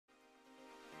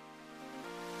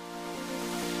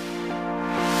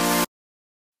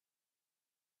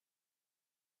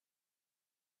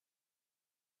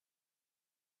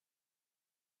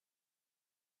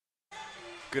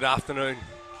Good afternoon.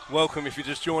 Welcome if you're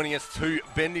just joining us to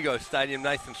Bendigo Stadium.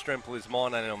 Nathan Stremple is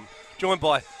mine and I'm joined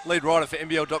by lead writer for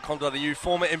NBL.com.au,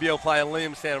 former NBL player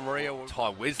Liam Santa Maria,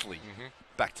 Ty Wesley,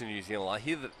 back to New Zealand. I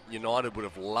hear that United would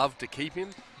have loved to keep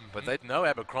him, but they... No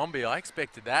Abercrombie. I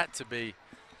expected that to be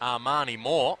Armani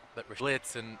Moore, but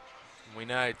Blitz, and we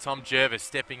know Tom Jervis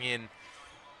stepping in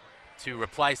to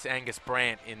replace Angus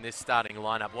Brandt in this starting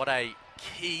lineup. What a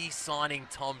key signing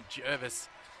Tom Jervis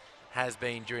has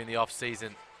been during the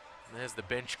off-season. There's the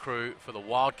bench crew for the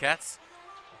Wildcats.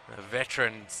 The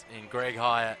veterans in Greg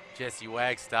Hire, Jesse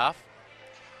Wagstaff.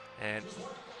 And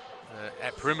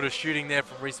at perimeter shooting there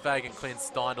from Reese Fagan, Clint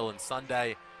Steindl and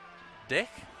Sunday Deck,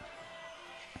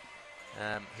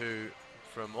 who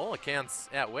from all accounts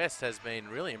out west has been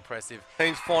really impressive.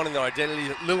 Teams finding their identity.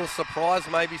 A little surprise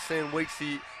maybe seeing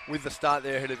Weeksy with the start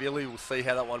there ahead of Illy. We'll see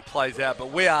how that one plays out.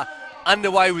 But we are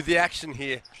underway with the action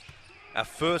here. Our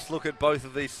first look at both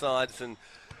of these sides and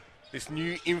this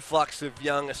new influx of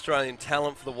young Australian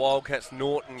talent for the Wildcats.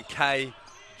 Norton, Kay,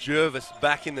 Jervis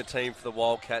back in the team for the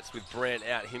Wildcats with Brandt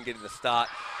out, him getting the start.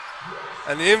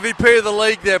 And the MVP of the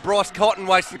league there, Bryce Cotton,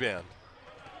 wasting bound.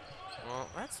 Well,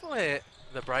 that's where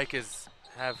the Breakers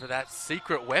have that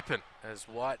secret weapon as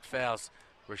White fouls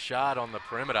Rashad on the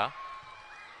perimeter.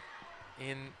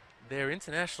 In their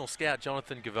international scout,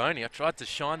 Jonathan Gavoni, I tried to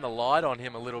shine the light on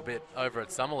him a little bit over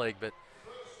at Summer League, but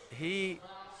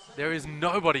there is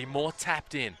nobody more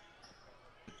tapped in.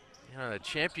 You know, the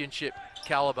championship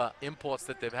caliber imports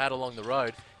that they've had along the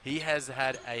road, he has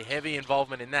had a heavy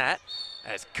involvement in that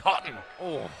as Cotton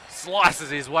slices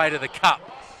his way to the cup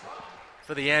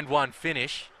for the and one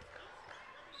finish.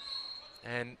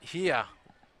 And here,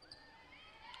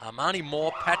 Armani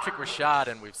Moore, Patrick Rashad,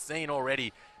 and we've seen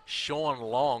already Sean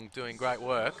Long doing great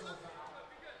work.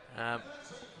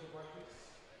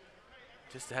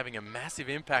 Just having a massive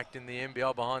impact in the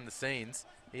NBL behind the scenes.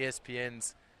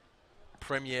 ESPN's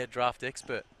premier draft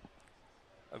expert.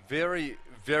 A very,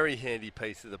 very handy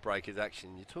piece of the Breakers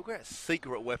action. You talk about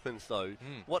secret weapons though.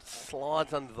 What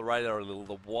slides under the radar a little,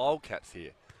 the Wildcats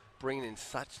here, bringing in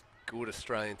such good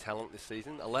Australian talent this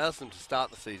season, allows them to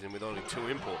start the season with only 2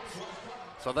 imports.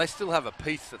 So they still have a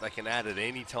piece that they can add at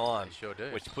any time, they sure do,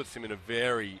 which puts them in a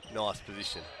very nice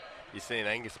position. You're seeing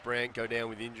Angus Brandt go down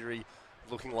with injury,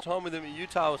 looking like time with him at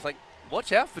Utah. I was like,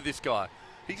 watch out for this guy.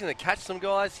 He's going to catch some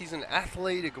guys. He's an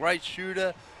athlete, a great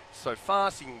shooter, so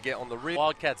fast he can get on the rim.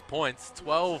 Wildcats points,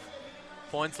 12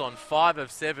 points on 5 of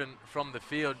 7 from the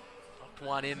field, knocked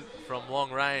 1 in from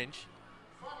long range.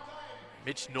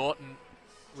 Mitch Norton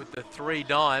with the 3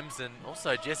 dimes, and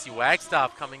also Jesse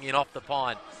Wagstaff coming in off the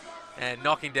pine and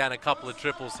knocking down a couple of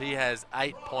triples. He has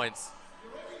 8 points.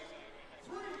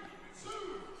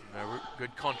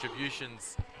 Good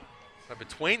contributions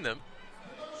between them.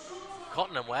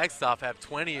 Cotton and Wagstaff have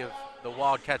 20 of the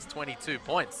Wildcats' 22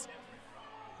 points.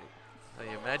 So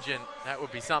you imagine that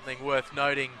would be something worth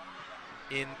noting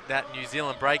in that New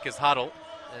Zealand Breakers huddle.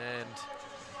 And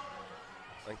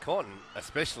Cotton,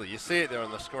 especially, you see it there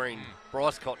on the screen.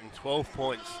 Bryce Cotton, 12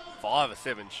 points, 5 of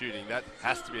 7 shooting. That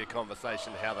has to be a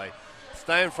conversation, how they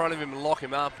stay in front of him and lock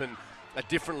him up. And a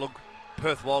different look,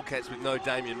 Perth Wildcats with no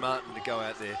Damien Martin to go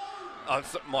out there.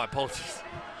 My apologies,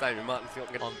 Damien Martin's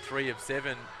not on 3 of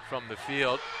 7 from the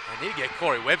field. They need to get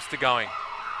Corey Webster going.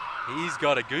 He's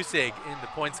got a goose egg in the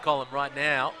points column right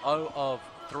now. 0 of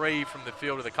 3 from the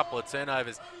field with a couple of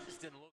turnovers.